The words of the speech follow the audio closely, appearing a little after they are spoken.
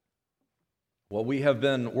Well, we have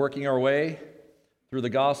been working our way through the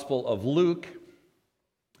Gospel of Luke,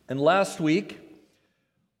 and last week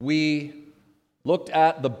we looked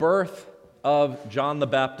at the birth of John the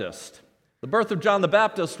Baptist. The birth of John the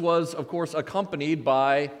Baptist was, of course, accompanied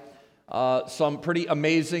by some pretty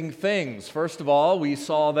amazing things. First of all, we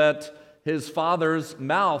saw that his father's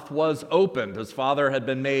mouth was opened. His father had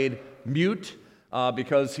been made mute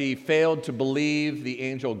because he failed to believe the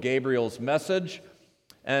angel Gabriel's message.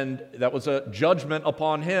 And that was a judgment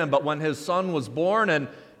upon him. But when his son was born and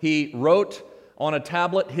he wrote on a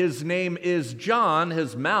tablet, "His name is John,"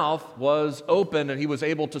 his mouth was open and he was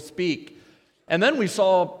able to speak. And then we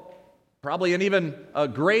saw probably an even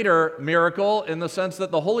greater miracle in the sense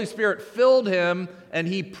that the Holy Spirit filled him and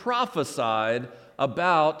he prophesied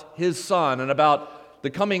about his son and about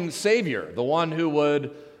the coming Savior, the one who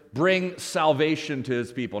would bring salvation to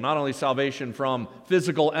his people. Not only salvation from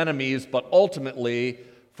physical enemies, but ultimately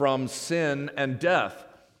from sin and death.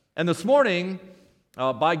 And this morning,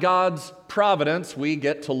 by God's providence, we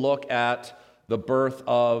get to look at the birth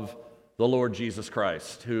of the Lord Jesus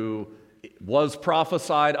Christ, who was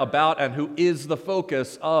prophesied about and who is the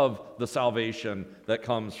focus of the salvation that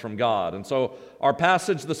comes from God. And so our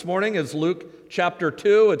passage this morning is Luke chapter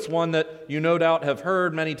 2. It's one that you no doubt have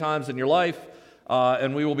heard many times in your life,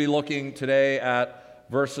 and we will be looking today at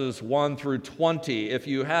verses 1 through 20. If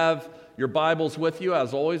you have your Bibles with you,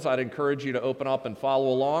 as always, I'd encourage you to open up and follow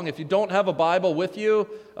along. If you don't have a Bible with you,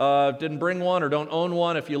 didn't bring one or don't own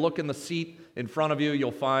one, if you look in the seat in front of you,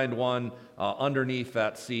 you'll find one underneath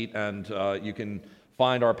that seat, and you can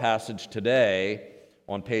find our passage today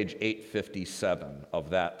on page 857 of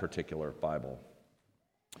that particular Bible.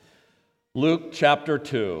 Luke chapter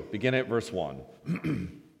 2, beginning at verse 1.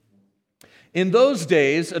 In those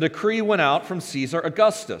days, a decree went out from Caesar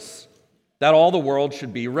Augustus that all the world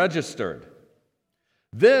should be registered.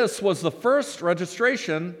 This was the first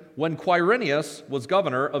registration when Quirinius was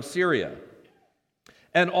governor of Syria.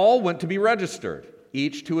 And all went to be registered,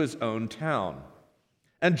 each to his own town.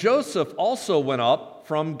 And Joseph also went up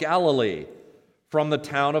from Galilee, from the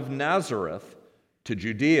town of Nazareth to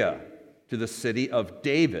Judea, to the city of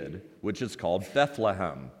David, which is called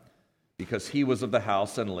Bethlehem, because he was of the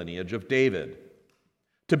house and lineage of David,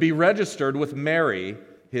 to be registered with Mary,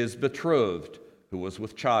 his betrothed, who was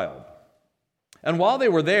with child. And while they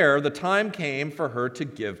were there, the time came for her to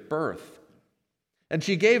give birth. And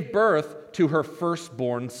she gave birth to her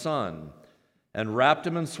firstborn son, and wrapped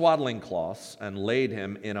him in swaddling cloths, and laid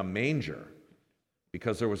him in a manger,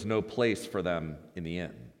 because there was no place for them in the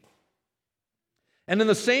inn. And in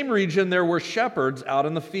the same region there were shepherds out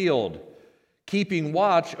in the field, keeping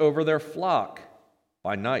watch over their flock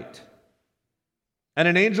by night. And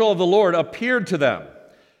an angel of the Lord appeared to them,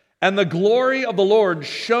 and the glory of the Lord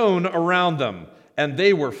shone around them, and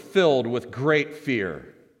they were filled with great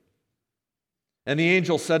fear. And the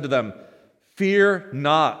angel said to them, "Fear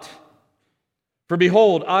not, for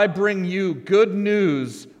behold, I bring you good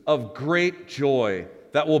news of great joy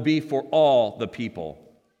that will be for all the people.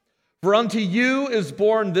 For unto you is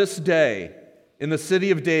born this day in the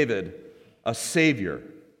city of David a Savior,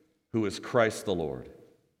 who is Christ the Lord.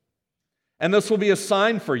 And this will be a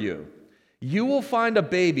sign for you. You will find a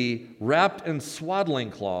baby wrapped in swaddling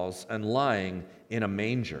cloths and lying in a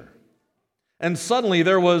manger." And suddenly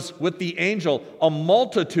there was with the angel a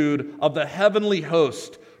multitude of the heavenly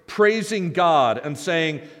host, praising God and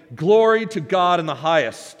saying, "Glory to God in the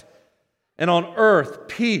highest, and on earth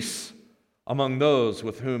peace among those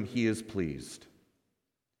with whom he is pleased."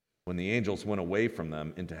 When the angels went away from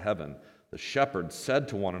them into heaven, the shepherds said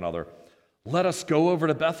to one another, "Let us go over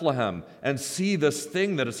to Bethlehem and see this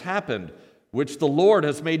thing that has happened, which the Lord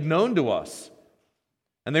has made known to us."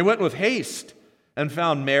 And they went with haste and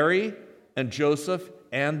found Mary and Joseph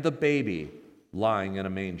and the baby lying in a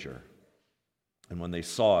manger. And when they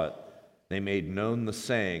saw it, they made known the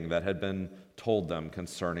saying that had been told them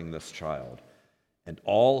concerning this child. And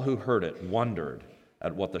all who heard it wondered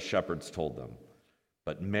at what the shepherds told them.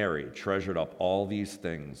 But Mary treasured up all these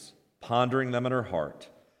things, pondering them in her heart.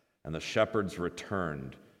 And the shepherds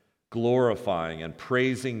returned, glorifying and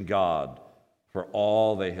praising God for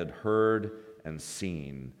all they had heard and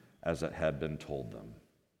seen as it had been told them.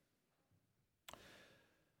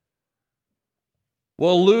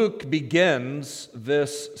 Well, Luke begins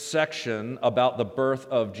this section about the birth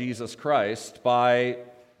of Jesus Christ by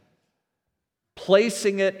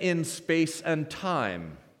placing it in space and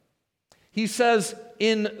time. He says,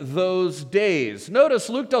 "in those days." Notice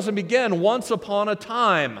Luke doesn't begin once upon a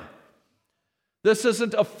time. This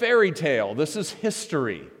isn't a fairy tale. This is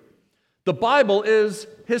history. The Bible is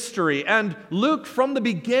history, and Luke, from the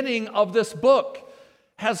beginning of this book,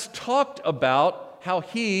 has talked about how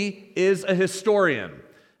he is a historian,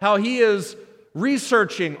 how he is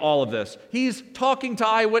researching all of this. He's talking to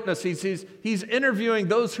eyewitnesses. He's interviewing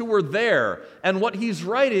those who were there. And what he's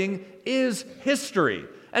writing is history.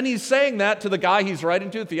 And he's saying that to the guy he's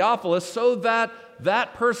writing to, Theophilus, so that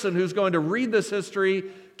that person who's going to read this history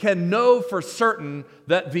can know for certain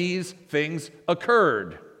that these things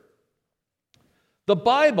occurred. The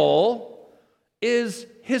Bible is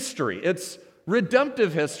history. It's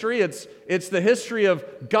redemptive history. It's the history of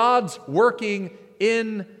God's working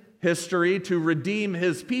in history to redeem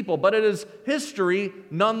his people, but it is history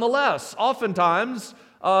nonetheless. Oftentimes,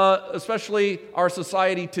 especially our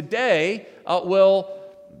society today, will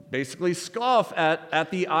basically scoff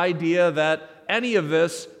at the idea that any of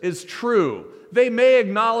this is true. They may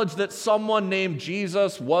acknowledge that someone named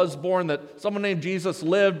Jesus was born, that someone named Jesus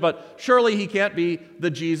lived, but surely he can't be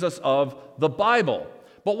the Jesus of the Bible.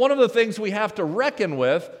 But one of the things we have to reckon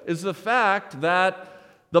with is the fact that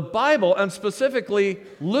the Bible, and specifically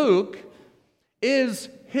Luke, is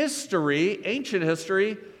history, ancient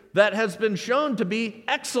history, that has been shown to be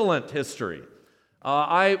excellent history.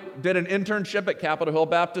 I did an internship at Capitol Hill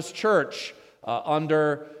Baptist Church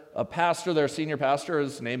under a pastor, their senior pastor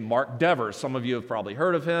is named Mark Devers. Some of you have probably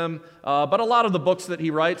heard of him, but a lot of the books that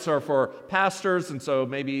he writes are for pastors, and so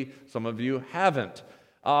maybe some of you haven't.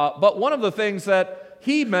 But one of the things that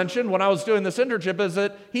he mentioned when I was doing this internship is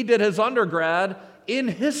that he did his undergrad in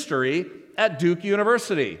history at Duke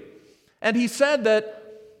University. And he said that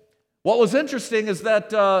what was interesting is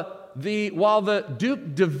that while the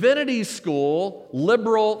Duke Divinity School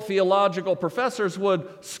liberal theological professors would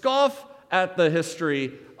scoff at the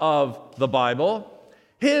history of the Bible,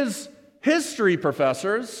 his history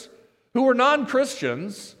professors, who were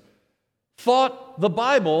non-Christians, thought the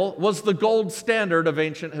Bible was the gold standard of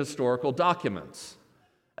ancient historical documents.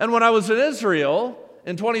 And when I was in Israel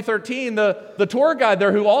in 2013, the tour guide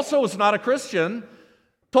there, who also was not a Christian,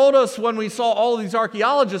 told us when we saw all of these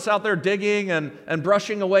archaeologists out there digging and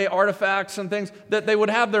brushing away artifacts and things, that they would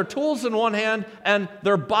have their tools in one hand and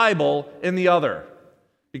their Bible in the other,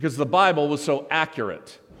 because the Bible was so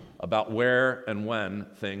accurate about where and when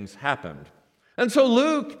things happened. And so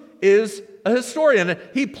Luke is a historian.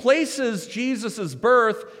 He places Jesus'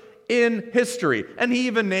 birth in history, and he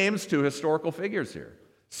even names two historical figures here,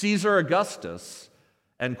 Caesar Augustus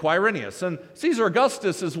and Quirinius. And Caesar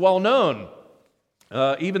Augustus is well known.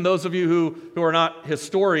 Even those of you who are not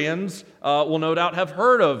historians will no doubt have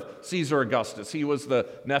heard of Caesar Augustus. He was the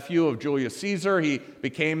nephew of Julius Caesar. He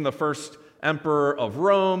became the first emperor of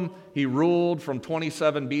Rome. He ruled from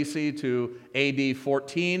 27 BC to AD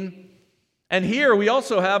 14. And here we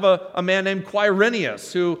also have a man named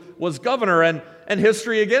Quirinius, who was governor, and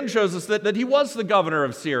history again shows us that he was the governor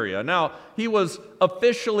of Syria. Now, he was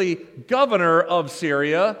officially governor of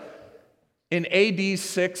Syria in AD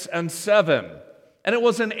 6 and 7. And it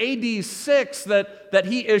was in AD 6 that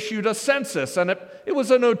he issued a census, and it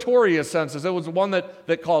was a notorious census. It was one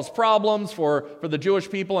that caused problems for the Jewish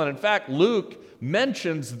people, and in fact, Luke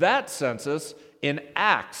mentions that census in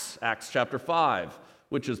Acts chapter 5,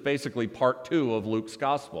 which is basically part 2 of Luke's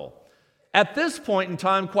gospel. At this point in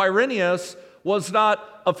time, Quirinius was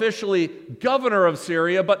not officially governor of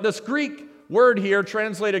Syria, but this Greek word here,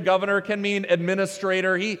 translated governor, can mean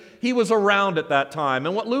administrator. He was around at that time.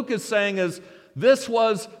 And what Luke is saying is, this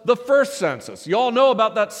was the first census. You all know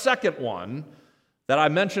about that second one that I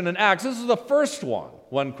mentioned in Acts. This is the first one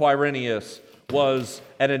when Quirinius was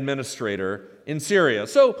an administrator in Syria.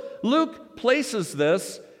 So Luke places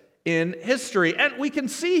this in history. And we can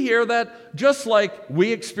see here that just like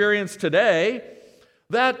we experience today,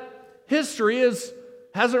 that history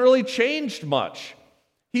hasn't really changed much.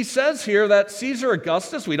 He says here that Caesar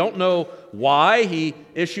Augustus, we don't know why he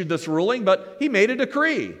issued this ruling, but he made a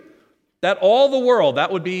decree that all the world,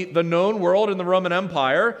 that would be the known world in the Roman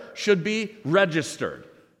Empire, should be registered.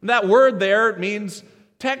 And that word there means,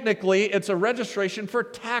 technically, it's a registration for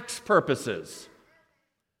tax purposes.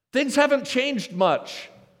 Things haven't changed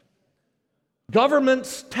much.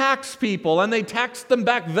 Governments tax people, and they taxed them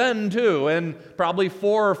back then too, in probably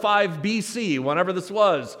 4 or 5 BC, whenever this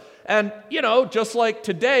was. And, just like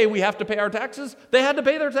today we have to pay our taxes, they had to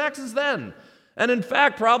pay their taxes then. And in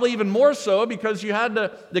fact, probably even more so, because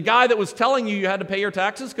the guy that was telling you had to pay your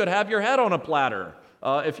taxes could have your head on a platter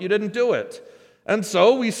if you didn't do it. And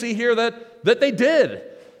so we see here that they did.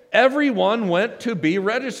 Everyone went to be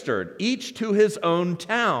registered, each to his own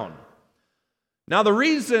town. Now the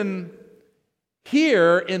reason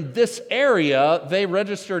here in this area they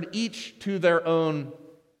registered each to their own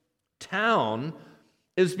town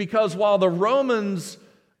is because while the Romans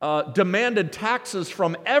demanded taxes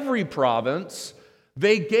from every province,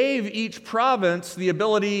 they gave each province the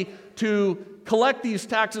ability to collect these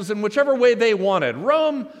taxes in whichever way they wanted.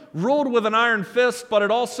 Rome ruled with an iron fist, but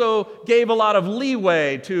it also gave a lot of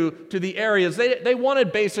leeway to the areas. They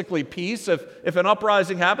wanted basically peace. If an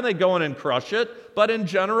uprising happened, they'd go in and crush it. But in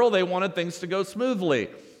general, they wanted things to go smoothly.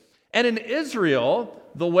 And in Israel,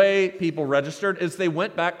 the way people registered is they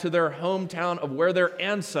went back to their hometown of where their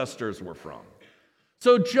ancestors were from.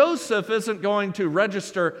 So Joseph isn't going to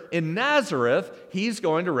register in Nazareth, he's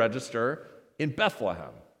going to register in Bethlehem,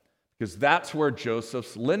 because that's where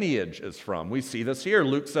Joseph's lineage is from. We see this here.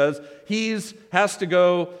 Luke says he has to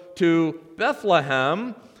go to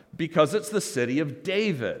Bethlehem because it's the city of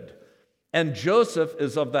David. And Joseph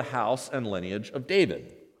is of the house and lineage of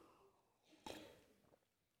David.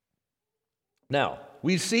 Now,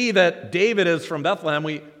 we see that David is from Bethlehem.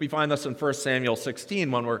 We find this in 1 Samuel 16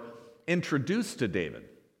 when we're introduced to David.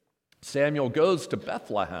 Samuel goes to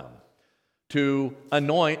Bethlehem to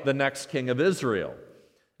anoint the next king of Israel.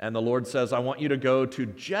 And the Lord says, I want you to go to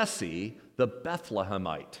Jesse the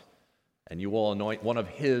Bethlehemite, and you will anoint one of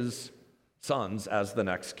his sons as the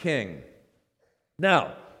next king.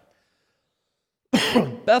 Now,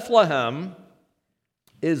 Bethlehem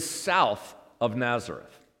is south of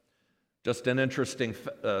Nazareth. Just an interesting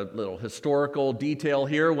little historical detail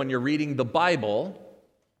here when you're reading the Bible,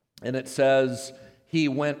 and it says he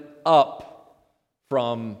went up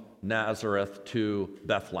from Nazareth to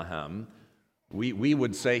Bethlehem. We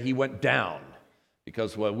would say he went down,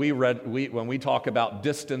 because when we talk about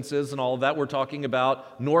distances and all of that, we're talking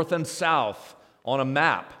about north and south on a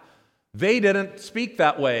map. They didn't speak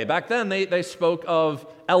that way. Back then, they spoke of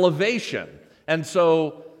elevation. And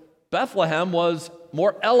so Bethlehem was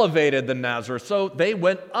more elevated than Nazareth, so they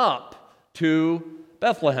went up to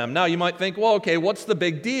Bethlehem. Now, you might think, well, okay, what's the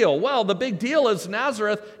big deal? Well, the big deal is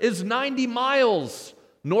Nazareth is 90 miles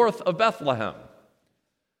north of Bethlehem.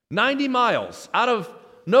 90 miles. Out of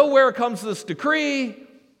nowhere comes this decree,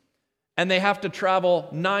 and they have to travel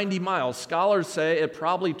 90 miles. Scholars say it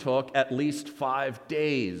probably took at least 5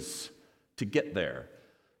 days to get there.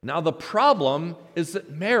 Now, the problem is that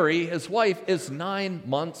Mary, his wife, is 9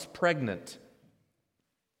 months pregnant.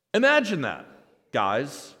 Imagine that,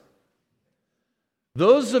 guys.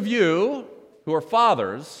 Those of you who are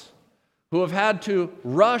fathers who have had to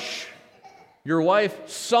rush your wife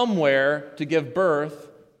somewhere to give birth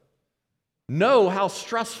know how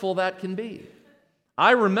stressful that can be.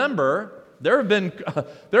 I remember there have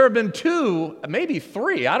been 2, maybe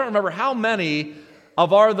 3. I don't remember how many of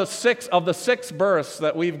the six births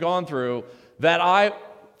that we've gone through that I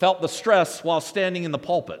felt the stress while standing in the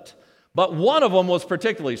pulpit. But one of them was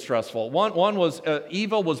particularly stressful. One was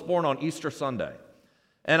Eva was born on Easter Sunday.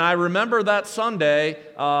 And I remember that Sunday,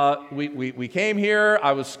 we came here,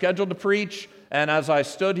 I was scheduled to preach, and as I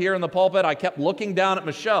stood here in the pulpit, I kept looking down at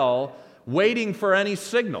Michelle, waiting for any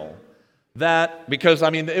signal because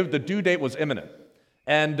the due date was imminent.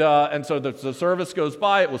 And so the service goes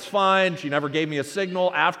by, it was fine, she never gave me a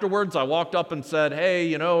signal. Afterwards, I walked up and said,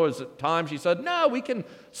 hey, is it time? She said, no, we can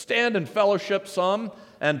stand and fellowship some.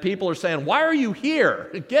 And people are saying, why are you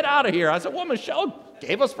here? Get out of here. I said, well, Michelle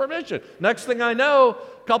gave us permission. Next thing I know,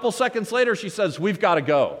 a couple seconds later, she says, we've got to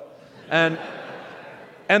go. And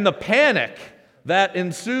the panic that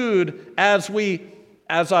ensued as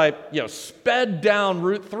I sped down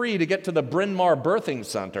Route 3 to get to the Bryn Mawr Birthing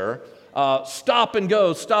Center, stop and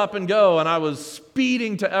go, and I was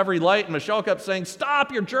speeding to every light, and Michelle kept saying,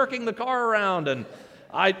 stop, you're jerking the car around, and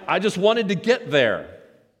I just wanted to get there.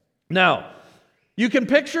 Now, you can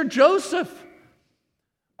picture Joseph.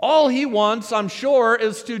 All he wants, I'm sure,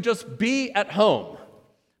 is to just be at home,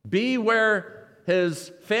 be where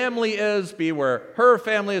his family is, be where her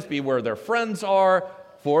family is, be where their friends are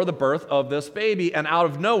for the birth of this baby. And out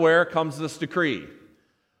of nowhere comes this decree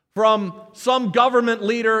from some government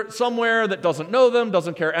leader somewhere that doesn't know them,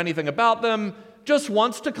 doesn't care anything about them, just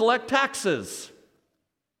wants to collect taxes.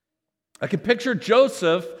 I can picture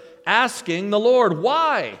Joseph asking the Lord,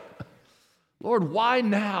 why? Lord, why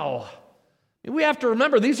now? We have to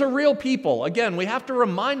remember, these are real people. Again, we have to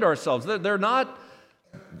remind ourselves that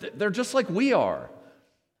they're just like we are.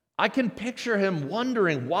 I can picture him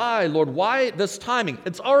wondering, why, Lord, why this timing?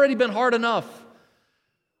 It's already been hard enough.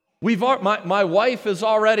 My wife is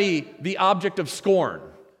already the object of scorn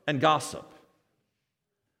and gossip.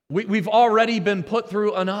 We've already been put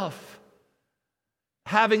through enough,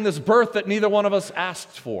 having this birth that neither one of us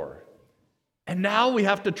asked for. And now we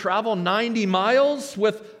have to travel 90 miles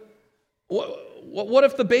with, what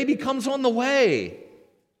if the baby comes on the way?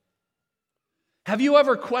 Have you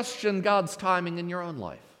ever questioned God's timing in your own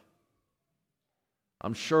life?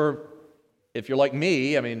 I'm sure if you're like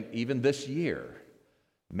me, even this year,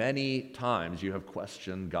 Many times you have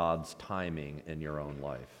questioned God's timing in your own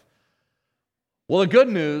life. Well, the good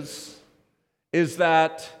news is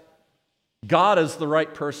that God is the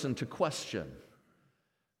right person to question,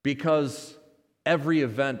 because every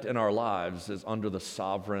event in our lives is under the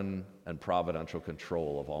sovereign and providential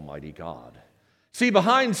control of Almighty God. See,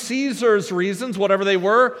 behind Caesar's reasons, whatever they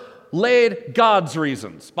were, laid God's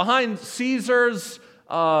reasons. Behind Caesar's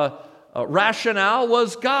rationale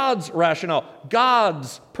was God's rationale,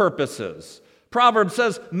 God's purposes. Proverbs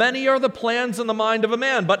says, "Many are the plans in the mind of a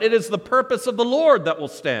man, but it is the purpose of the Lord that will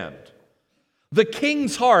stand." The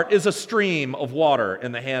king's heart is a stream of water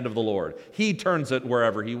in the hand of the Lord. He turns it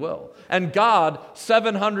wherever he will. And God,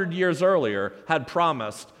 700 years earlier, had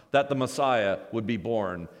promised that the Messiah would be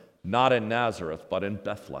born not in Nazareth, but in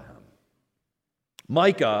Bethlehem.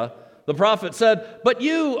 Micah, the prophet, said, "But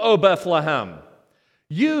you, O Bethlehem,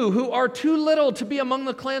 you who are too little to be among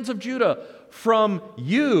the clans of Judah, from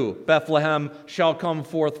you, Bethlehem, shall come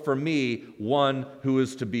forth for me one who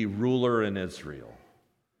is to be ruler in Israel,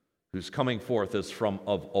 whose coming forth is from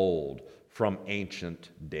of old, from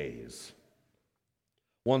ancient days."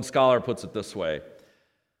 One scholar puts it this way: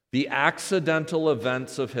 the accidental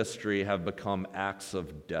events of history have become acts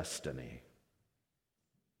of destiny.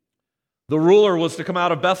 The ruler was to come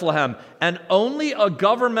out of Bethlehem, and only a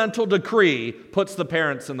governmental decree puts the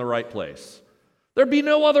parents in the right place. There'd be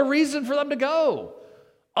no other reason for them to go,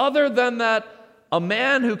 other than that a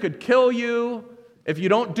man who could kill you if you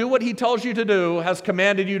don't do what he tells you to do has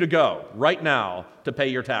commanded you to go right now to pay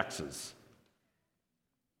your taxes.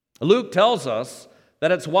 Luke tells us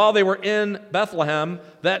that it's while they were in Bethlehem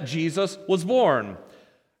that Jesus was born.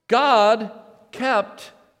 God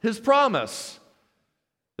kept his promise.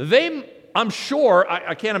 I'm sure,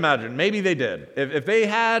 I can't imagine, maybe they did. If they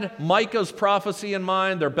had Micah's prophecy in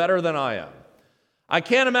mind, they're better than I am. I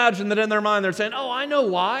can't imagine that in their mind they're saying, "Oh, I know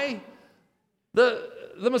why. The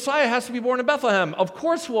Messiah has to be born in Bethlehem. Of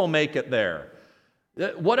course we'll make it there."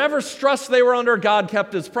 Whatever stress they were under, God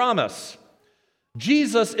kept his promise.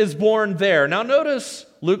 Jesus is born there. Now notice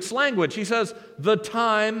Luke's language. He says, "The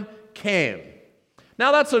time came."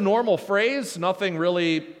 Now that's a normal phrase, nothing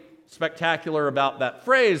really spectacular about that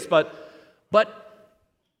phrase, but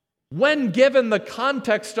when given the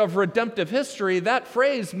context of redemptive history, that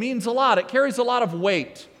phrase means a lot. It carries a lot of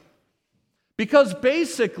weight. Because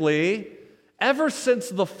basically, ever since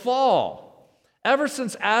the fall, ever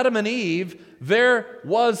since Adam and Eve, there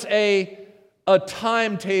was a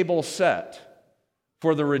timetable set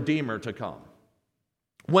for the Redeemer to come.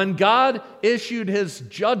 When God issued his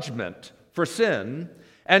judgment for sin,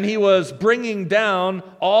 and he was bringing down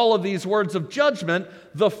all of these words of judgment,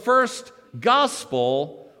 the first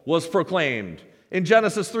gospel was proclaimed. In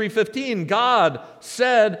Genesis 3:15, God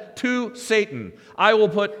said to Satan, "I will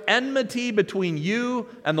put enmity between you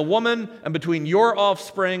and the woman, and between your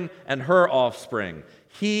offspring and her offspring.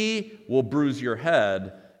 He will bruise your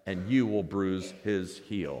head, and you will bruise his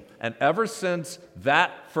heel." And ever since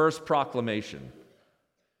that first proclamation,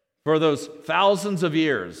 for those thousands of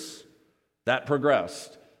years that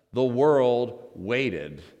progressed, the world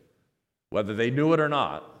waited, whether they knew it or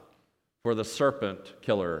not, for the serpent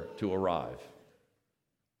killer to arrive.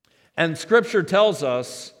 And Scripture tells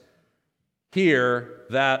us here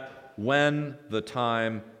that when the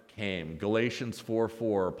time came, Galatians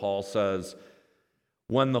 4:4, Paul says,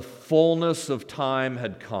 "When the fullness of time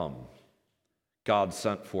had come, God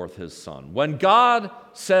sent forth his Son." When God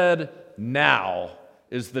said, "Now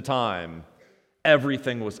is the time,"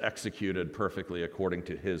 everything was executed perfectly according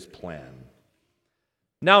to his plan.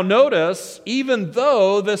 Now notice, even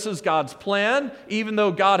though this is God's plan, even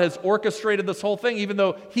though God has orchestrated this whole thing, even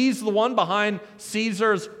though he's the one behind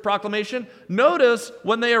Caesar's proclamation, notice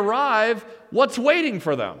when they arrive, what's waiting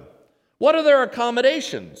for them? What are their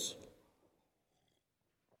accommodations?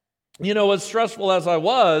 You know, as stressful as I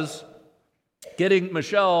was getting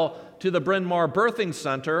Michelle to the Bryn Mawr Birthing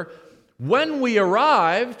Center, when we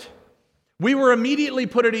arrived, we were immediately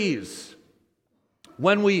put at ease.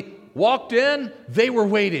 When we walked in, they were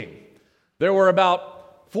waiting. There were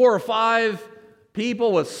about 4 or 5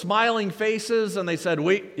 people with smiling faces, and they said,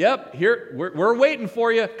 here, we're waiting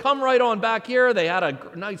for you. Come right on back here. They had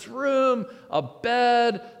a nice room, a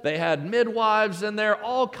bed. They had midwives in there,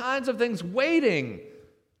 all kinds of things waiting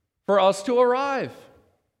for us to arrive.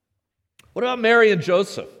 What about Mary and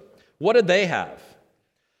Joseph? What did they have?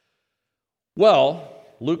 Well,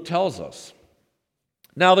 Luke tells us.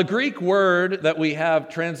 Now, the Greek word that we have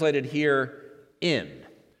translated here, inn,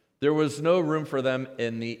 there was no room for them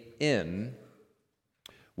in the inn.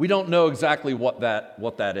 We don't know exactly what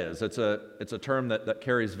that is. It's a term that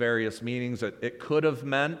carries various meanings. It could have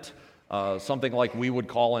meant something like we would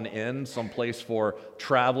call an inn, some place for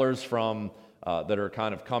travelers from that are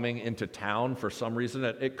kind of coming into town for some reason.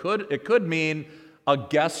 It could mean a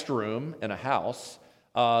guest room in a house.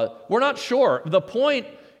 We're not sure. The point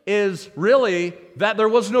is really that there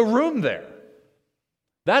was no room there.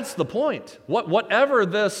 That's the point. Whatever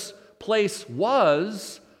this place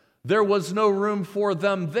was, there was no room for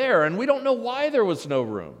them there, and we don't know why there was no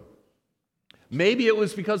room. Maybe it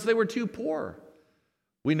was because they were too poor.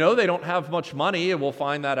 We know they don't have much money, and we'll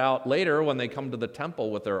find that out later when they come to the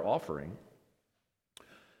temple with their offering.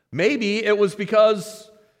 Maybe it was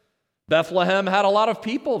because Bethlehem had a lot of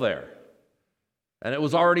people there, and it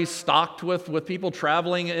was already stocked with people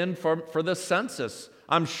traveling in for this census.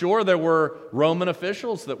 I'm sure there were Roman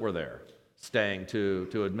officials that were there, staying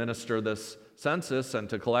to administer this census and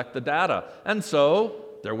to collect the data, and so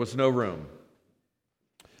there was no room.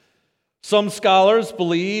 Some scholars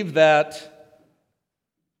believe that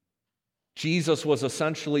Jesus was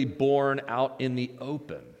essentially born out in the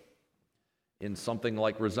open, in something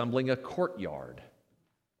like resembling a courtyard.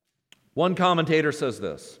 One commentator says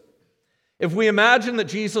this: if we imagine that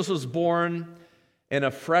Jesus was born in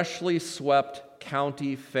a freshly swept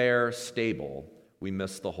county fair stable, we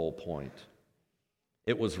miss the whole point.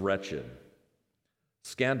 It was wretched,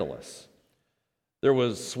 scandalous. There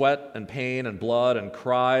was sweat and pain and blood and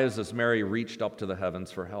cries as Mary reached up to the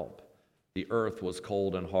heavens for help. The earth was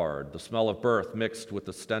cold and hard. The smell of birth mixed with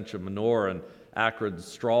the stench of manure and acrid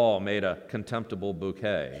straw made a contemptible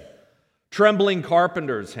bouquet. Trembling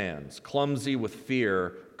carpenters' hands, clumsy with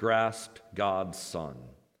fear, grasped God's Son,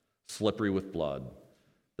 slippery with blood,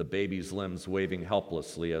 the baby's limbs waving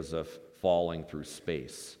helplessly as if falling through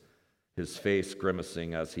space, his face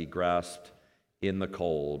grimacing as he grasped in the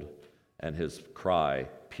cold, and his cry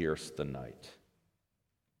pierced the night.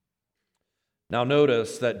 Now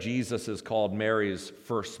notice that Jesus is called Mary's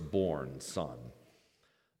firstborn son.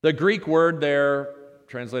 The Greek word there,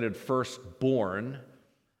 translated firstborn,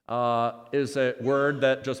 is a word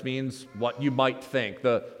that just means what you might think,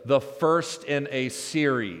 the first in a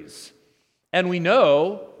series. And we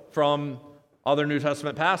know from other New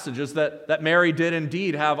Testament passages that Mary did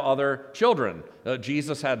indeed have other children.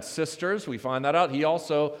 Jesus had sisters, we find that out. He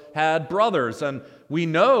also had brothers, and we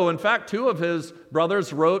know, in fact, two of his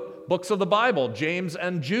brothers wrote books of the Bible. James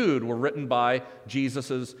and Jude were written by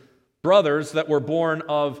Jesus' brothers that were born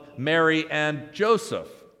of Mary and Joseph.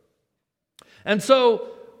 And so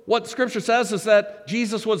what Scripture says is that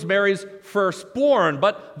Jesus was Mary's firstborn.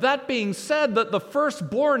 But that being said, that the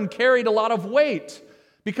firstborn carried a lot of weight,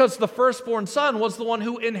 because the firstborn son was the one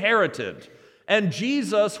who inherited. And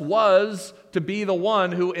Jesus was to be the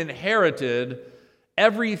one who inherited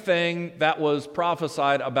everything that was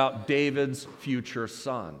prophesied about David's future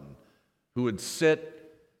son, who would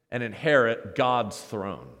sit and inherit God's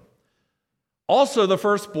throne. Also, the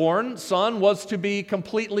firstborn son was to be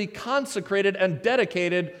completely consecrated and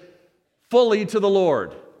dedicated fully to the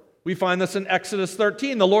Lord. We find this in Exodus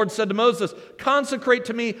 13. The Lord said to Moses, "Consecrate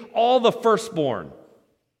to me all the firstborn.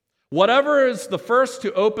 Whatever is the first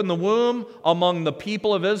to open the womb among the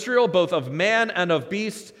people of Israel, both of man and of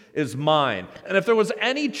beast, is mine." And if there was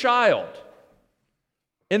any child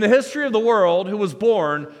in the history of the world who was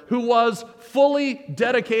born, who was fully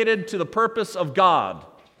dedicated to the purpose of God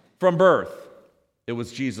from birth, it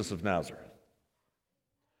was Jesus of Nazareth.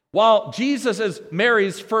 While Jesus is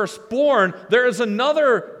Mary's firstborn, there is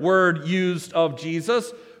another word used of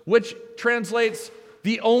Jesus which translates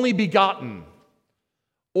the only begotten,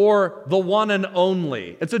 or the one and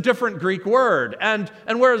only. It's a different Greek word. And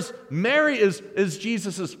whereas Mary is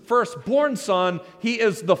Jesus' firstborn son, he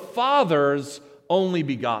is the Father's only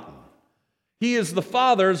begotten. He is the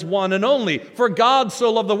Father's one and only. For God so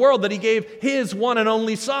loved the world that he gave his one and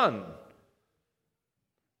only Son.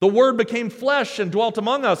 The Word became flesh and dwelt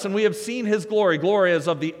among us, and we have seen his glory. Glory as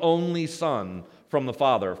of the only Son from the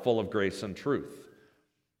Father, full of grace and truth.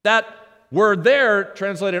 That word there,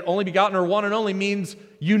 translated only begotten or one and only, means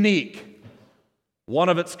unique, one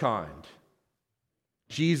of its kind.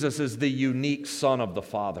 Jesus is the unique Son of the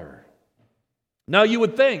Father. Now you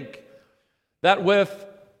would think that with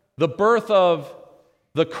the birth of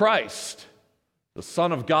the Christ, the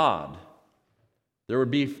Son of God, there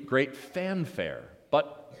would be great fanfare.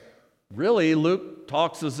 But really, Luke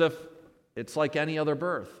talks as if it's like any other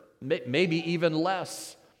birth, maybe even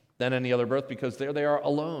less than any other birth, because there they are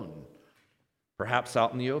alone, perhaps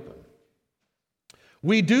out in the open.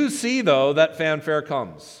 We do see, though, that fanfare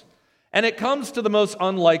comes, and it comes to the most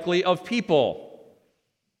unlikely of people.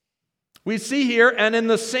 We see here, and in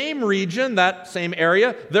the same region, that same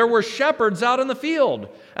area, there were shepherds out in the field,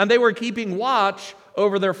 and they were keeping watch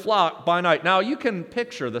over their flock by night. Now, you can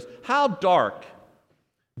picture this. How dark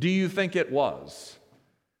do you think it was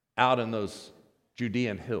out in those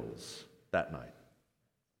Judean hills that night?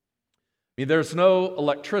 I mean, there's no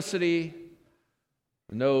electricity,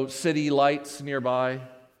 no city lights nearby.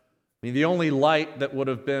 I mean, the only light that would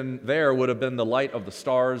have been there would have been the light of the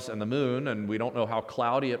stars and the moon, and we don't know how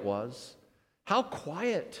cloudy it was. How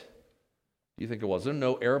quiet do you think it was? There were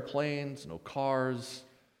no airplanes, no cars,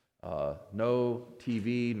 no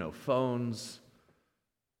TV, no phones.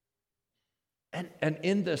 And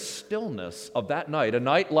in the stillness of that night, a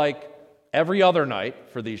night like every other night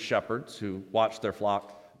for these shepherds who watched their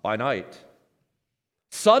flock by night,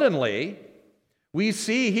 suddenly we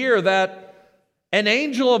see here that an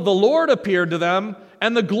angel of the Lord appeared to them,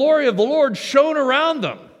 and the glory of the Lord shone around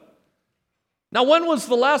them. Now, when was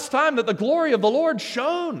the last time that the glory of the Lord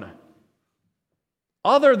shone?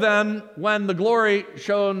 Other than when the glory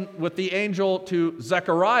shone with the angel to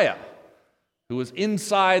Zechariah, who was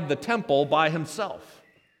inside the temple by himself.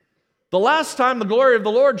 The last time the glory of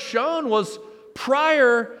the Lord shone was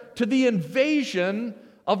prior to the invasion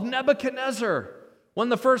of Nebuchadnezzar, when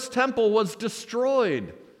the first temple was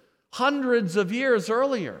destroyed hundreds of years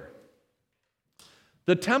earlier.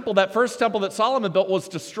 The temple, that first temple that Solomon built, was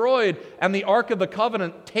destroyed and the Ark of the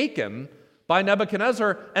Covenant taken by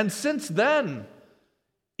Nebuchadnezzar. And since then,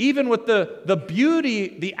 even with the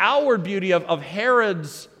beauty, the outward beauty of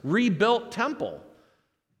Herod's rebuilt temple,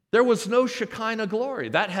 there was no Shekinah glory.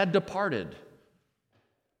 That had departed.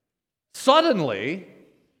 Suddenly,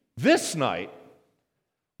 this night,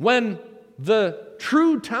 when the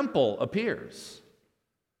true temple appears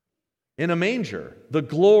in a manger, the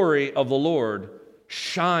glory of the Lord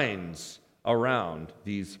shines around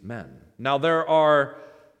these men. Now, there are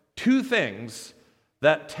two things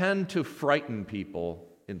that tend to frighten people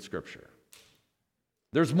in Scripture.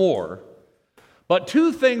 There's more, but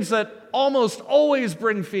two things that almost always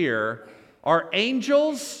bring fear are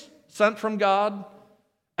angels sent from God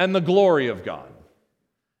and the glory of God.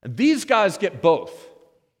 And these guys get both.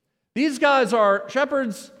 These guys are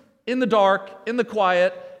shepherds in the dark, in the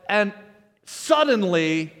quiet, and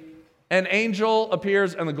suddenly an angel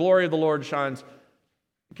appears and the glory of the Lord shines.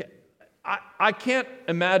 Okay. I can't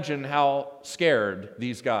imagine how scared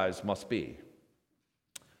these guys must be.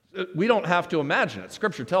 We don't have to imagine it.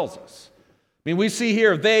 Scripture tells us. I mean, we see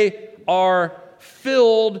here they are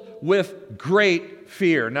filled with great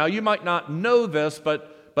fear. Now, you might not know this,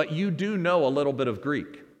 but you do know a little bit of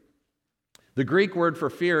Greek. The Greek word for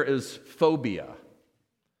fear is phobia.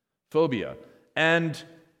 Phobia. And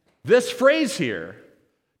this phrase here,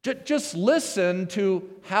 just listen to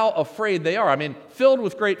how afraid they are. I mean, filled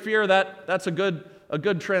with great fear, that's a good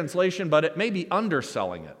translation, but it may be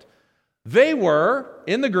underselling it. They were,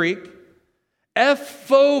 in the Greek,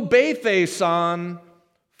 ephobetheson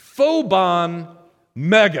phobon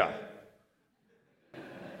mega.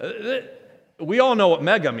 We all know what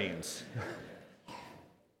mega means.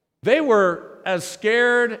 They were as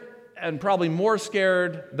scared and probably more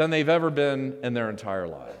scared than they've ever been in their entire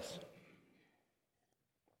lives.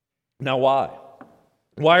 Now, why?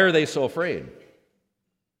 Why are they so afraid?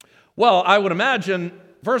 Well, I would imagine,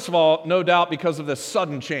 first of all, no doubt because of this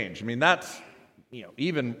sudden change. I mean, that's,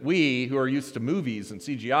 even we who are used to movies and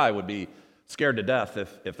CGI would be scared to death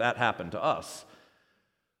if that happened to us.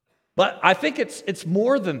 But I think it's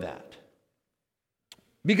more than that.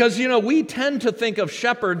 Because, we tend to think of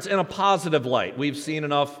shepherds in a positive light. We've seen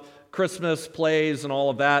enough Christmas plays and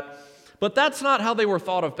all of that. But that's not how they were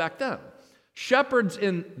thought of back then. Shepherds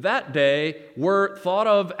in that day were thought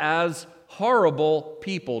of as horrible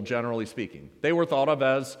people, generally speaking. They were thought of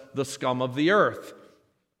as the scum of the earth.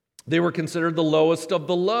 They were considered the lowest of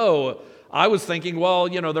the low. I was thinking, well,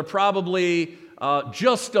 they're probably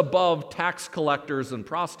just above tax collectors and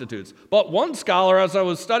prostitutes. But one scholar, as I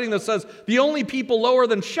was studying this, says the only people lower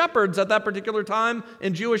than shepherds at that particular time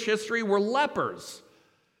in Jewish history were lepers.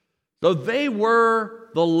 So they were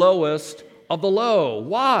the lowest of the low.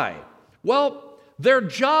 Why? Well, their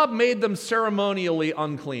job made them ceremonially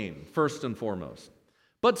unclean, first and foremost.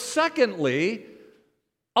 But secondly,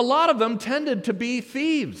 a lot of them tended to be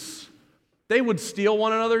thieves. They would steal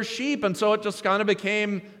one another's sheep, and so it just kind of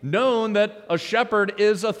became known that a shepherd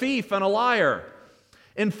is a thief and a liar.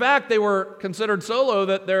 In fact, they were considered so low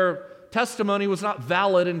that their testimony was not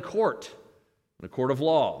valid in court, in a court of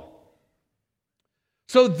law.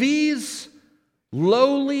 So these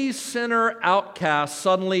lowly sinner outcasts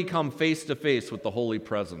suddenly come face to face with the holy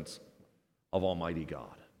presence of Almighty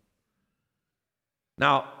God.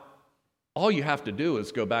 Now, All you have to do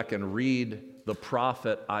is go back and read the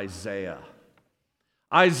prophet Isaiah.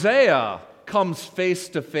 Isaiah comes face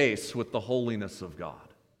to face with the holiness of God.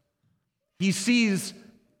 He sees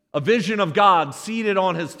a vision of God seated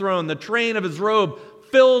on his throne. The train of his robe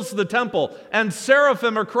fills the temple, and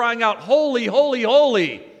seraphim are crying out, "Holy, holy,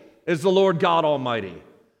 holy is the Lord God Almighty."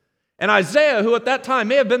 And Isaiah, who at that time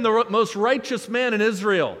may have been the most righteous man in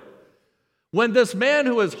Israel, when this man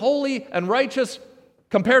who is holy and righteous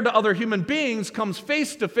compared to other human beings comes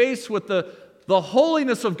face to face with the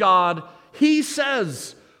holiness of God, he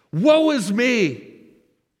says, "Woe is me,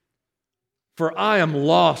 for I am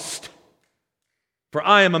lost. For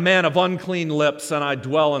I am a man of unclean lips, and I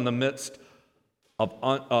dwell in the midst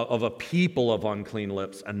of a people of unclean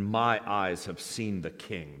lips, and my eyes have seen the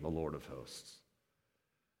King, the Lord of hosts."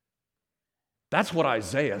 That's what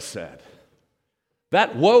Isaiah said.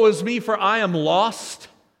 That "woe is me, for I am lost,"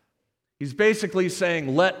 he's basically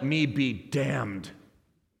saying, "Let me be damned."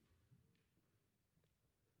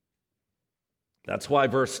 That's why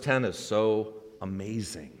verse 10 is so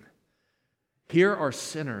amazing. Here are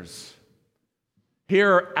sinners.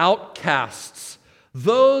 Here are outcasts.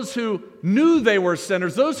 Those who knew they were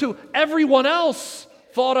sinners. Those who everyone else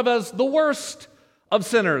thought of as the worst of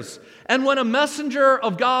sinners. And when a messenger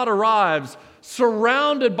of God arrives,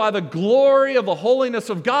 surrounded by the glory of the holiness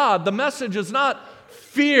of God, the message is not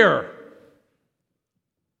fear,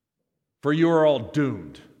 for you are all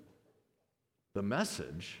doomed. The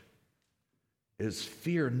message is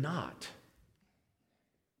fear not.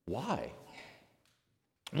 Why?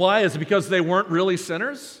 Why? Is it because they weren't really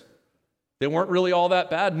sinners? They weren't really all that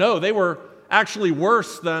bad? No, they were actually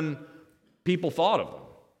worse than people thought of them.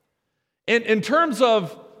 In terms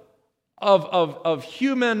of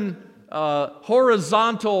human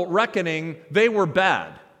horizontal reckoning, they were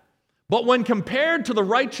bad. But when compared to the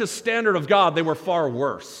righteous standard of God, they were far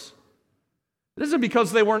worse. It isn't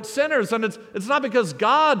because they weren't sinners, and it's not because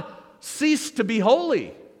God ceased to be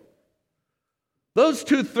holy. Those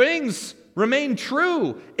two things remain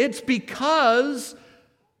true. It's because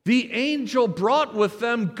the angel brought with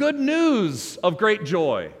them good news of great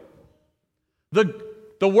joy. The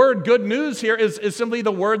word good news here is simply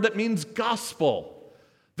the word that means gospel.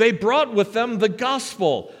 They brought with them the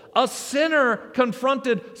gospel. A sinner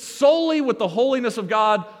confronted solely with the holiness of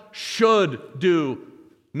God should do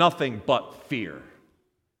nothing but fear.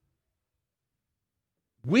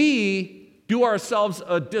 We do ourselves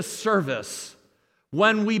a disservice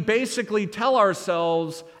when we basically tell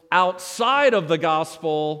ourselves outside of the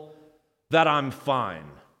gospel that I'm fine,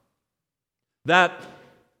 that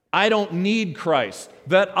I don't need Christ,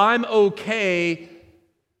 that I'm okay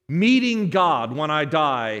meeting God when I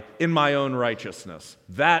die in my own righteousness.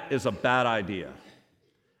 That is a bad idea.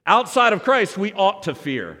 Outside of Christ, we ought to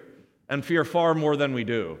fear, and fear far more than we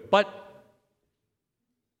do. But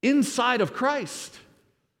inside of Christ,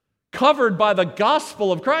 covered by the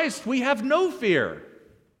gospel of Christ, we have no fear.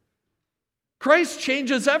 Christ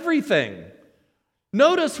changes everything.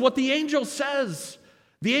 Notice what the angel says.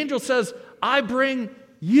 The angel says, "I bring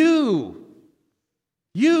you,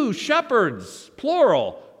 shepherds,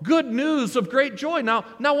 plural, good news of great joy." Now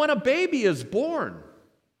when a baby is born,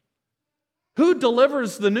 who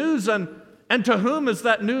delivers the news, and to whom is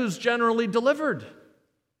that news generally delivered?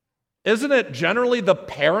 Isn't it generally the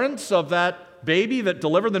parents of that baby that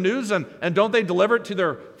deliver the news, and don't they deliver it to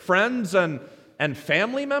their friends and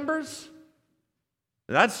family members?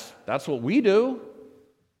 That's what we do.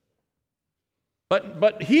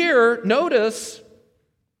 But here, notice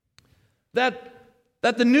that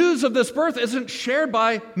the news of this birth isn't shared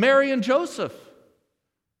by Mary and Joseph.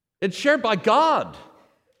 It's shared by God.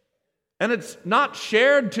 And it's not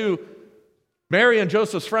shared to Mary and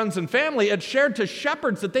Joseph's friends and family. It's shared to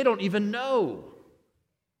shepherds that they don't even know.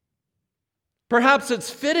 Perhaps it's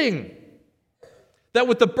fitting that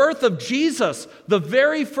with the birth of Jesus, the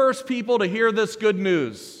very first people to hear this good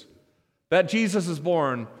news, that Jesus is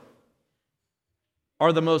born,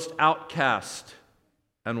 are the most outcast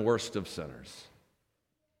and worst of sinners.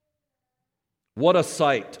 What a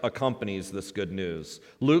sight accompanies this good news.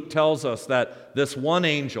 Luke tells us that this one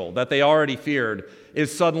angel that they already feared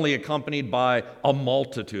is suddenly accompanied by a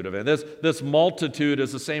multitude of it. This multitude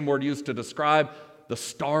is the same word used to describe the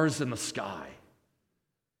stars in the sky.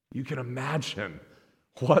 You can imagine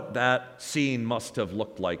what that scene must have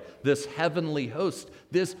looked like. This heavenly host,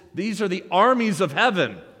 these are the armies of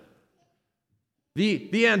heaven.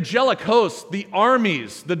 The angelic hosts, the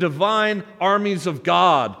armies, the divine armies of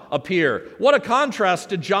God appear. What a contrast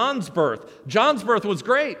to John's birth. John's birth was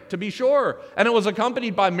great, to be sure, and it was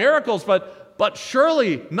accompanied by miracles, but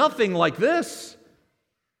surely nothing like this.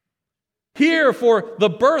 Here, for the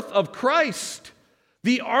birth of Christ,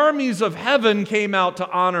 the armies of heaven came out to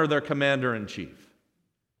honor their commander-in-chief.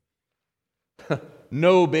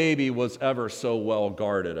 No baby was ever so well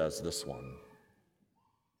guarded as this one.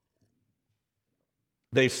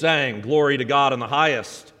 They sang, "Glory to God in the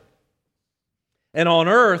highest, and on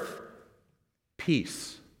earth,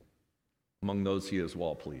 peace among those he is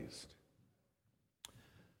well pleased."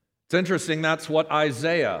 It's interesting, that's what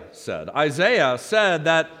Isaiah said. Isaiah said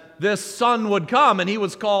that this son would come, and he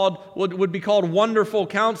would be called Wonderful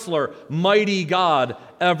Counselor, Mighty God,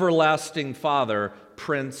 Everlasting Father,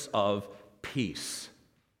 Prince of Peace.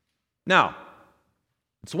 Now,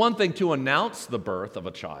 it's one thing to announce the birth of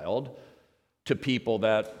a child to people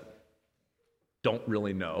that don't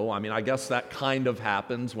really know. I mean, I guess that kind of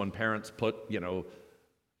happens when parents put,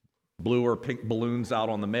 blue or pink balloons out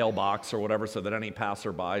on the mailbox or whatever so that any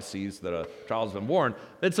passerby sees that a child's been born.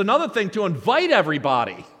 It's another thing to invite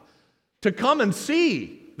everybody to come and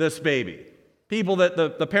see this baby. People that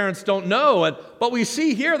the parents don't know. But we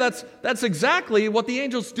see here that's exactly what the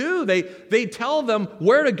angels do. They tell them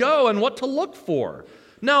where to go and what to look for.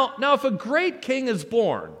 Now if a great king is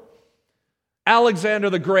born, Alexander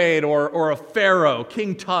the Great or a pharaoh,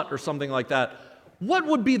 King Tut or something like that, what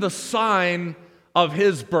would be the sign of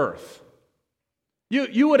his birth?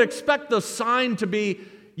 You would expect the sign to be,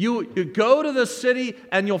 you go to the city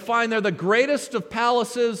and you'll find there the greatest of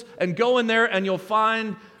palaces, and go in there and you'll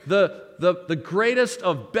find the greatest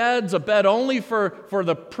of beds, a bed only for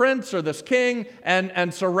the prince or this king,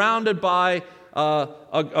 and surrounded by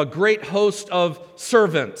a great host of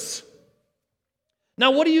servants.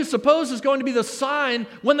 Now, what do you suppose is going to be the sign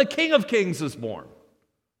when the King of Kings is born?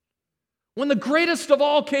 When the greatest of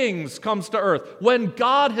all kings comes to earth, when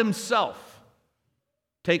God himself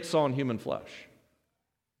takes on human flesh.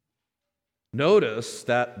 Notice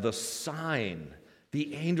that the sign,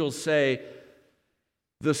 the angels say,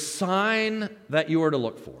 the sign that you are to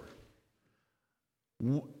look for,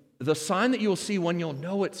 the sign that you'll see when you'll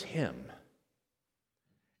know it's him,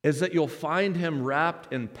 is that you'll find him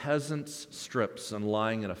wrapped in peasants' strips and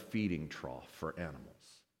lying in a feeding trough for animals.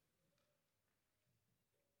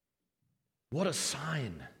 What a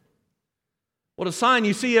sign. What a sign.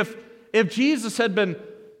 You see, if Jesus had been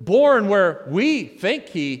born where we think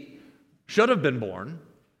he should have been born,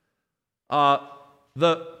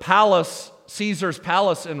 the palace, Caesar's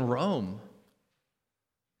palace in Rome,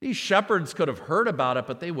 these shepherds could have heard about it,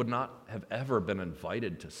 but they would not have ever been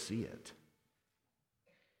invited to see it.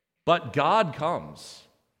 But God comes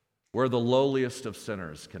where the lowliest of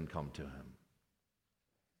sinners can come to him.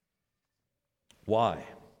 Why?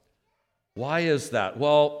 Why is that?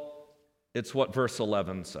 Well, it's what verse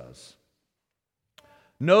 11 says.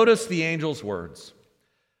 Notice the angel's words.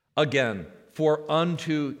 Again, for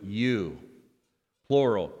unto you,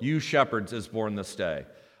 plural, you shepherds, is born this day.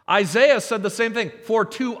 Isaiah said the same thing. For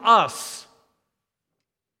to us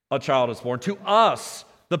a child is born. To us,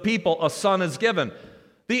 the people, a son is given.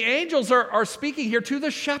 The angels are speaking here to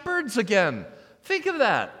the shepherds again. Think of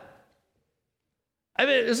that. I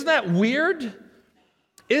mean, isn't that weird?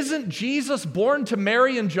 Isn't Jesus born to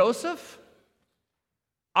Mary and Joseph?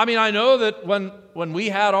 I mean, I know that when we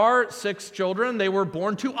had our 6 children, they were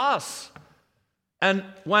born to us. And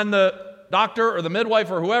when the doctor or the midwife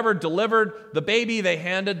or whoever delivered the baby, they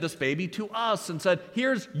handed this baby to us and said,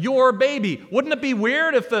 here's your baby. Wouldn't it be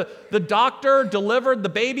weird if the doctor delivered the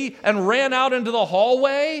baby and ran out into the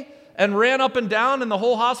hallway and ran up and down in the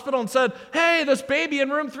whole hospital and said, hey, this baby in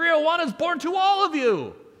room 301 is born to all of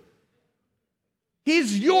you.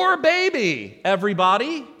 He's your baby,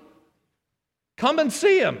 everybody. Come and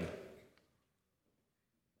see him.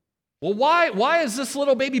 Well, why is this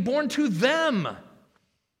little baby born to them?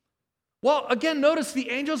 Well, again, notice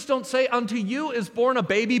the angels don't say, unto you is born a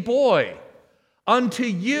baby boy. Unto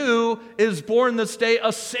you is born this day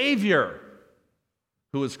a Savior,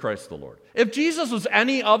 who is Christ the Lord. If Jesus was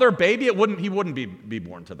any other baby, he wouldn't be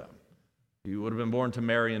born to them. He would have been born to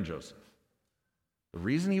Mary and Joseph. The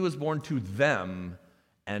reason he was born to them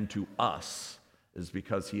and to us is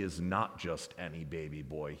because he is not just any baby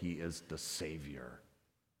boy. He is the Savior,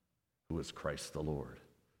 who is Christ the Lord.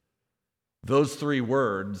 Those 3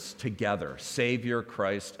 words together, Savior,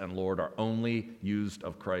 Christ, and Lord, are only used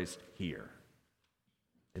of Christ here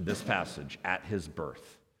in this passage at his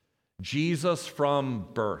birth. Jesus from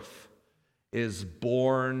birth is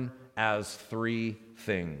born as 3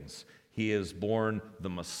 things. He is born the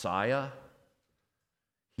Messiah.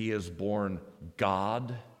 He is born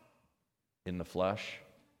God in the flesh,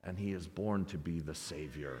 and he is born to be the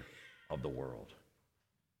Savior of the world.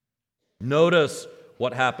 Notice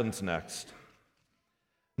what happens next.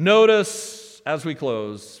 Notice as we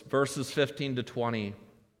close, verses 15 to 20.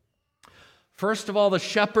 First of all, the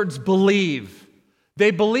shepherds believe.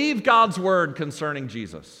 They believe God's word concerning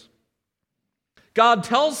Jesus. God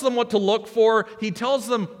tells them what to look for. He tells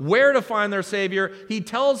them where to find their Savior. He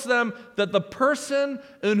tells them that the person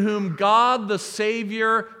in whom God the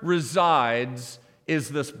Savior resides is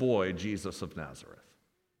this boy, Jesus of Nazareth,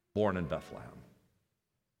 born in Bethlehem.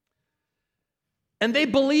 And they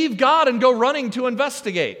believe God and go running to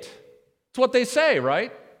investigate. That's what they say,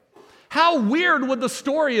 right? How weird would the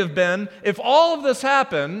story have been if all of this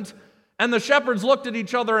happened and the shepherds looked at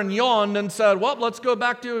each other and yawned and said, well, let's go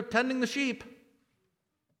back to tending the sheep.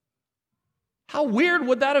 How weird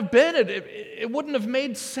would that have been? It wouldn't have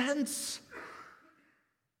made sense.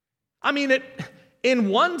 I mean, in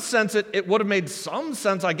one sense, it would have made some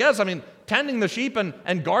sense, I guess. I mean, tending the sheep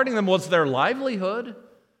and guarding them was their livelihood.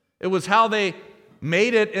 It was how they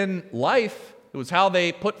made it in life. It was how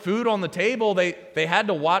they put food on the table. They had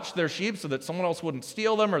to watch their sheep so that someone else wouldn't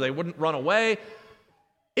steal them or they wouldn't run away.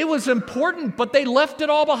 It was important, but they left it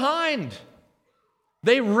all behind.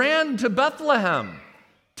 They ran to Bethlehem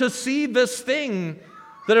to see this thing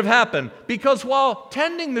that had happened. Because while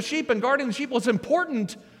tending the sheep and guarding the sheep was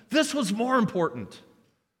important, this was more important.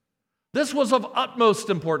 This was of utmost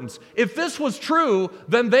importance. If this was true,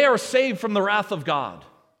 then they are saved from the wrath of God.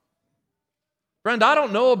 Friend, I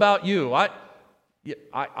don't know about you.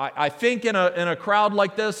 I think in a crowd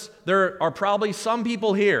like this, there are probably some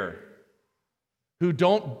people here who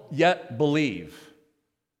don't yet believe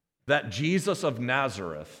that Jesus of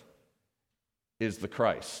Nazareth is the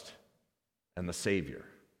Christ and the Savior,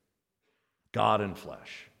 God in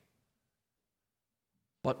flesh.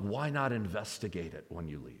 But why not investigate it when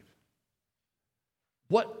you leave?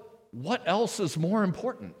 What else is more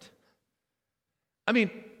important? I mean,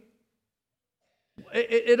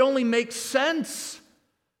 it only makes sense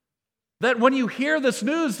that when you hear this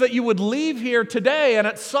news that you would leave here today and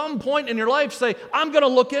at some point in your life say, I'm going to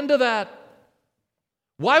look into that.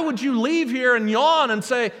 Why would you leave here and yawn and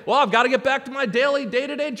say, well, I've got to get back to my daily,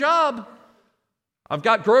 day-to-day job. I've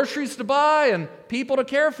got groceries to buy and people to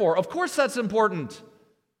care for. Of course that's important.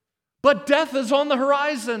 But death is on the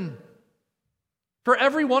horizon for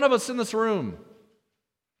every one of us in this room.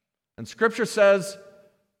 And Scripture says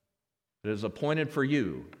it is appointed for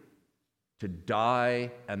you to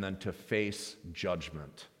die and then to face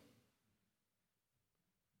judgment.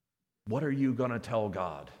 What are you going to tell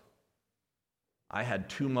God? I had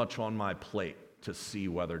too much on my plate to see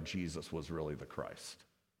whether Jesus was really the Christ.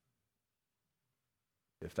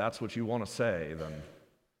 If that's what you want to say, then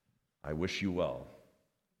I wish you well.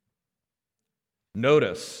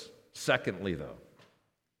 Notice, secondly, though,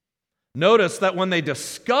 notice that when they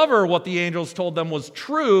discover what the angels told them was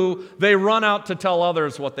true, they run out to tell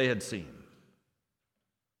others what they had seen.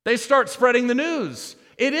 They start spreading the news.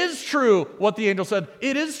 It is true what the angel said.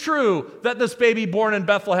 It is true that this baby born in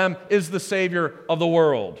Bethlehem is the Savior of the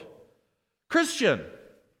world. Christian,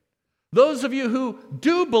 those of you who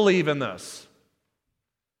do believe in this,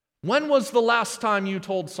 when was the last time you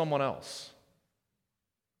told someone else?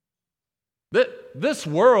 This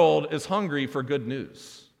world is hungry for good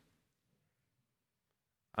news.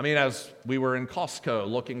 I mean, as we were in Costco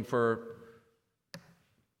looking for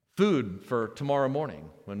food for tomorrow morning,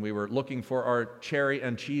 when we were looking for our cherry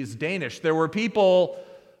and cheese Danish, there were people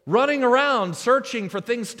running around searching for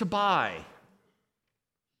things to buy.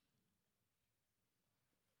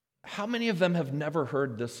 How many of them have never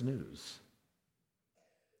heard this news?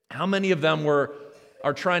 How many of them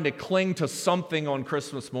are trying to cling to something on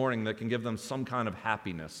Christmas morning that can give them some kind of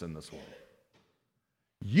happiness in this world?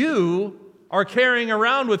 You are carrying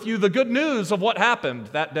around with you the good news of what happened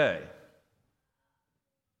that day.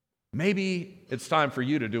 Maybe it's time for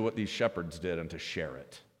you to do what these shepherds did and to share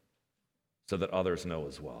it so that others know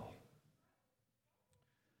as well.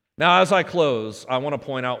 Now, as I close, I want to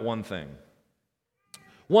point out one thing.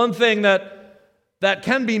 One thing that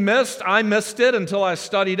can be missed. I missed it until I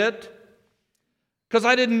studied it because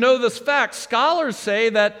I didn't know this fact. Scholars say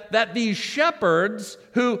that these shepherds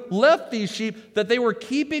who left these sheep, that they were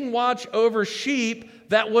keeping watch over sheep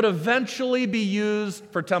that would eventually be used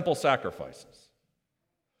for temple sacrifices.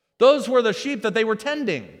 Those were the sheep that they were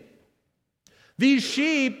tending. These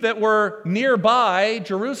sheep that were nearby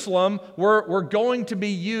Jerusalem were going to be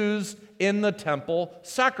used in the temple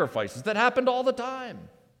sacrifices that happened all the time.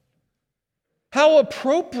 How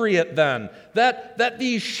appropriate then that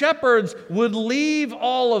these shepherds would leave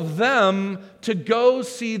all of them to go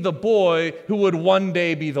see the boy who would one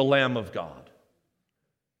day be the Lamb of God.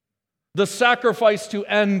 The sacrifice to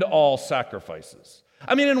end all sacrifices.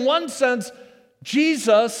 I mean, in one sense,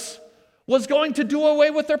 Jesus was going to do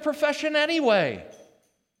away with their profession anyway.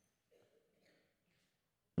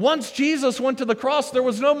 Once Jesus went to the cross, there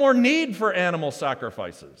was no more need for animal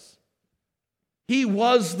sacrifices. He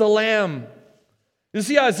was the Lamb. You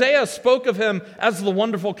see, Isaiah spoke of him as the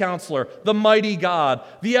wonderful counselor, the mighty God,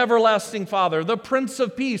 the everlasting Father, the Prince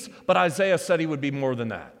of Peace. But Isaiah said he would be more than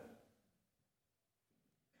that.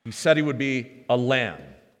 He said he would be a lamb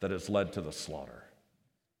that is led to the slaughter.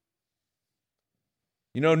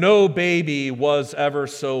 You know, no baby was ever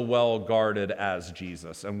so well guarded as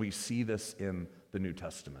Jesus, and we see this in the New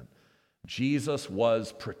Testament. Jesus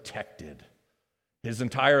was protected his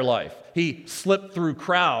entire life. He slipped through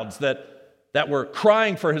crowds that were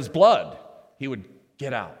crying for his blood. He would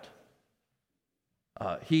get out.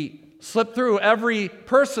 He slipped through every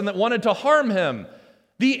person that wanted to harm him.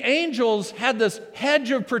 The angels had this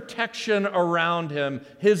hedge of protection around him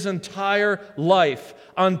his entire life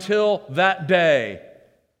until that day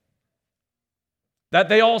that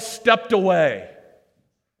they all stepped away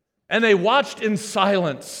and they watched in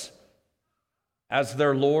silence as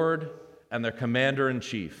their Lord and their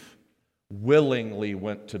commander-in-chief willingly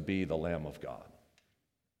went to be the Lamb of God.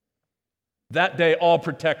 That day, all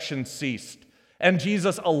protection ceased, and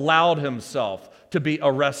Jesus allowed himself to be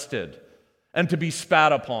arrested and to be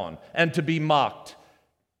spat upon and to be mocked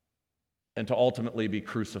and to ultimately be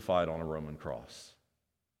crucified on a Roman cross.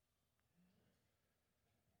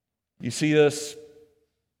 You see, this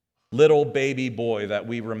little baby boy that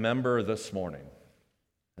we remember this morning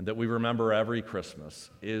and that we remember every Christmas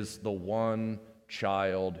is the one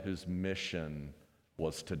child whose mission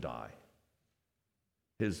was to die.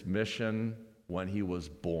 His mission when he was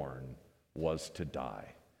born was to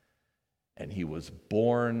die. And he was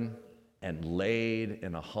born and laid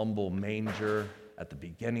in a humble manger at the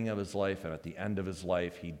beginning of his life, and at the end of his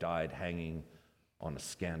life, he died hanging on a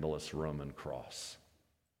scandalous Roman cross.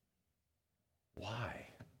 Why?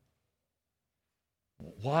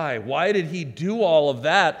 Why? Why did he do all of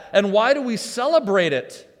that? And why do we celebrate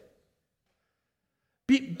it?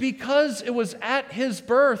 Because it was at his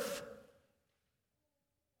birth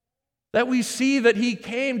that we see that he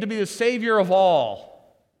came to be the Savior of all.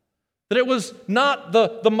 That it was not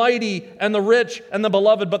the mighty and the rich and the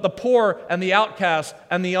beloved, but the poor and the outcast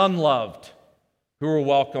and the unloved who were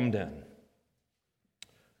welcomed in.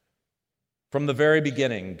 From the very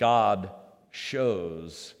beginning, God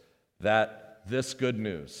shows that this good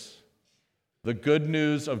news, the good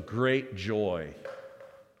news of great joy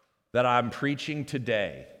that I'm preaching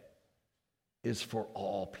today, is for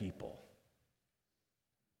all people.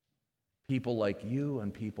 People like you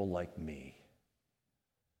and people like me.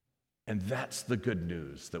 And that's the good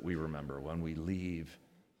news that we remember when we leave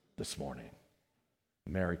this morning.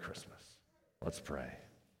 Merry Christmas. Let's pray.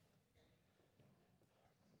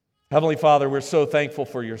 Heavenly Father, we're so thankful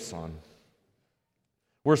for your Son.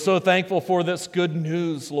 We're so thankful for this good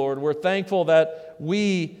news, Lord. We're thankful that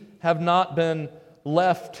we have not been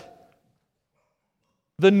left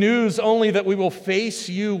the news only that we will face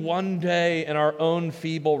you one day in our own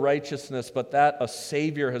feeble righteousness, but that a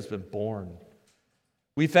Savior has been born.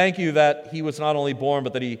 We thank you that he was not only born,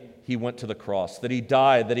 but that he went to the cross, that he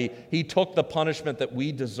died, that he took the punishment that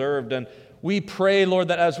we deserved. And we pray, Lord,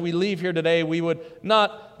 that as we leave here today, we would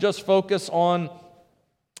not just focus on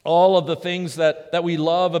all of the things that we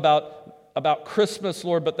love about Christmas,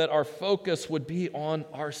 Lord, but that our focus would be on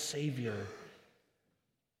our Savior.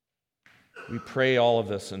 We pray all of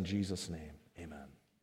this in Jesus' name.